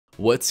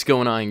What's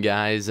going on,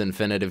 guys?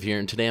 Infinitive here,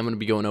 and today I'm going to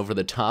be going over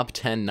the top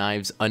 10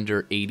 knives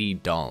under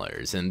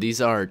 $80. And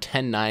these are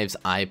 10 knives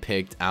I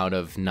picked out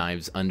of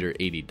knives under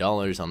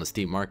 $80 on the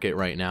Steam market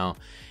right now.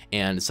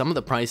 And some of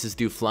the prices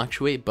do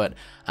fluctuate, but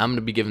I'm going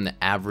to be giving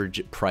the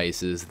average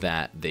prices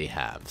that they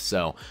have.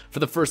 So for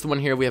the first one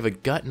here, we have a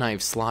gut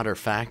knife Slaughter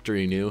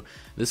factory new.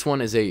 This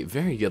one is a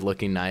very good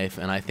looking knife,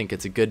 and I think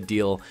it's a good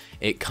deal.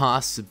 It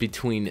costs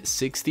between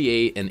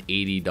 $68 and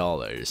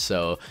 $80,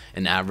 so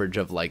an average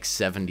of like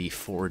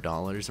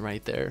 $74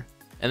 right there.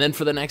 And then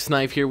for the next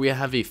knife here, we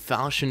have a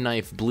Falchion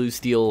knife blue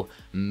steel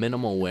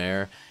minimal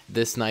wear.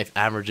 This knife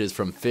averages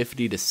from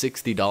 $50 to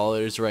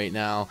 $60 right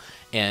now,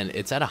 and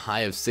it's at a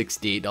high of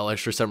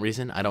 $68 for some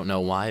reason. I don't know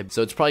why.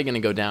 So it's probably going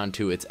to go down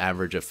to its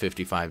average of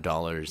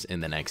 $55 in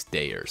the next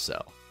day or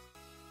so.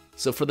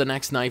 So for the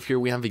next knife here,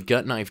 we have a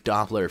gut knife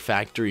Doppler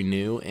factory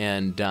new,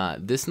 and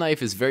this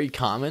knife is very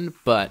common,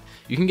 but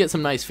you can get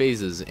some nice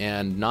phases,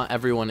 and not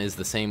everyone is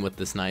the same with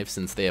this knife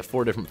since they have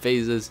 4 different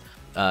phases.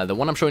 The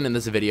one I'm showing in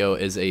this video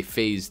is a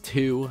phase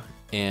 2,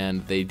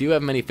 and they do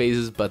have many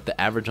phases, but the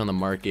average on the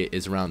market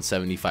is around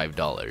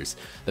 $75.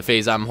 The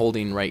phase I'm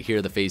holding right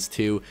here, the phase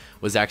 2,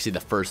 was actually the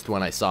first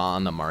one I saw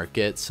on the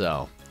market,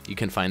 so you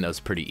can find those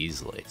pretty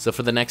easily. So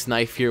for the next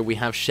knife here, we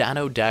have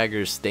Shadow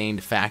Dagger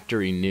stained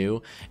factory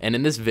new, and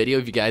in this video,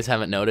 if you guys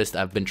haven't noticed,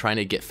 I've been trying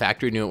to get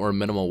factory new or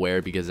minimal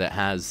wear because it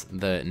has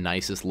the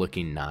nicest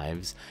looking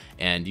knives,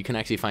 and you can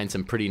actually find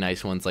some pretty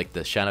nice ones like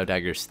the Shadow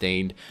Dagger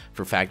stained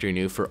for factory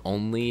new for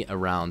only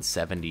around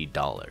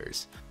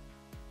 $70.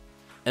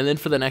 And then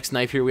for the next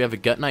knife here, we have a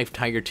gut knife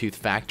Tiger Tooth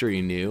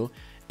factory new.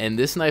 And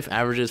this knife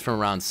averages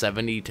from around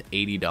 $70 to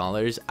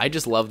 $80. I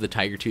just love the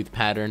tiger tooth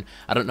pattern.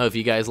 I don't know if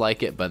you guys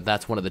like it, but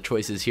that's one of the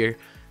choices here.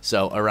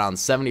 So around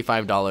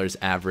 $75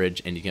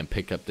 average, and you can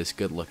pick up this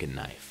good looking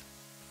knife.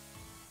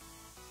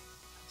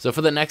 So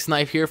for the next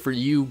knife here, for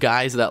you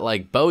guys that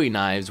like Bowie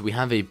knives, we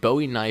have a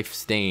Bowie knife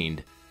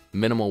stained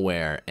minimal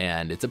wear,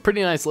 and it's a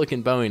pretty nice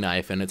looking Bowie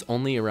knife, and it's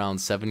only around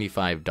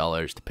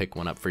 $75 to pick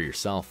one up for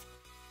yourself.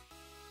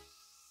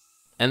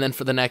 And then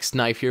for the next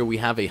knife here, we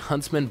have a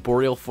Huntsman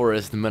Boreal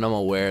Forest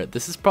minimal wear.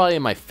 This is probably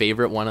my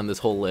favorite one on this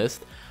whole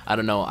list. I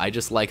don't know, I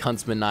just like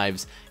Huntsman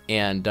knives,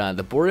 and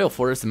the Boreal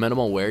Forest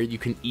minimal wear, you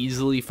can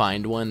easily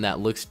find one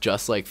that looks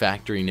just like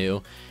factory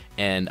new,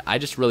 and I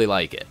just really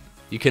like it.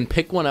 You can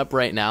pick one up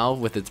right now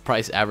with its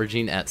price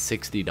averaging at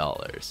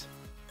 $60.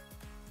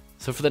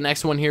 So for the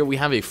next one here, we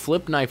have a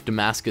flip knife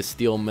Damascus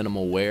steel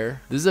minimal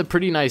wear. This is a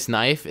pretty nice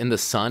knife in the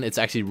sun. It's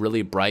actually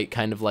really bright,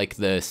 kind of like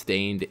the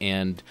stained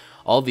and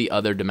all the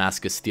other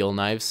Damascus steel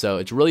knives. So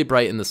it's really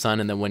bright in the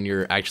sun, and then when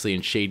you're actually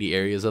in shady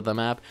areas of the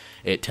map,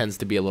 it tends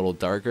to be a little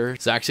darker.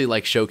 So I actually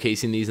like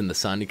showcasing these in the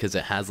sun because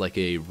it has like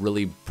a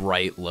really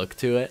bright look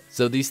to it.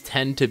 So these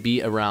tend to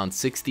be around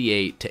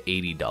 $68 to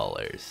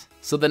 $80.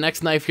 So the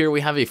next knife here,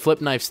 we have a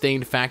flip knife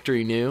stained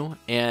factory new,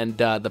 and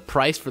the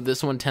price for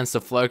this one tends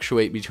to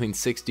fluctuate between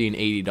 $60 and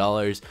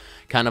 $80,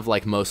 kind of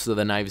like most of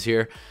the knives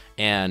here.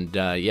 And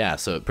yeah,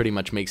 so it pretty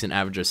much makes an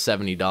average of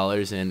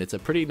 $70, and it's a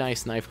pretty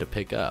nice knife to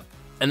pick up.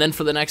 And then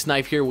for the next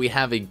knife here, we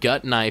have a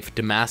gut knife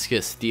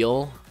Damascus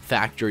steel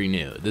factory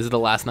new. This is the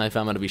last knife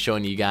I'm going to be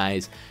showing you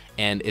guys,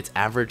 and its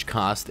average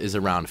cost is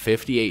around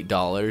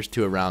 $58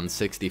 to around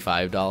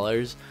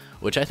 $65.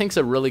 Which I think is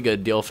a really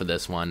good deal for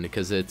this one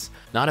because it's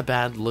not a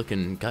bad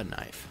looking gut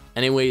knife.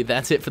 Anyway,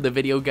 that's it for the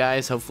video,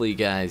 guys. Hopefully you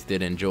guys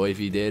did enjoy.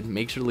 If you did,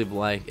 make sure to leave a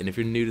like, and if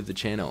you're new to the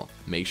channel,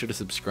 make sure to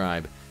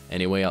subscribe.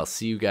 Anyway, I'll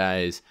see you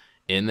guys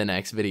in the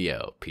next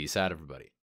video. Peace out, everybody.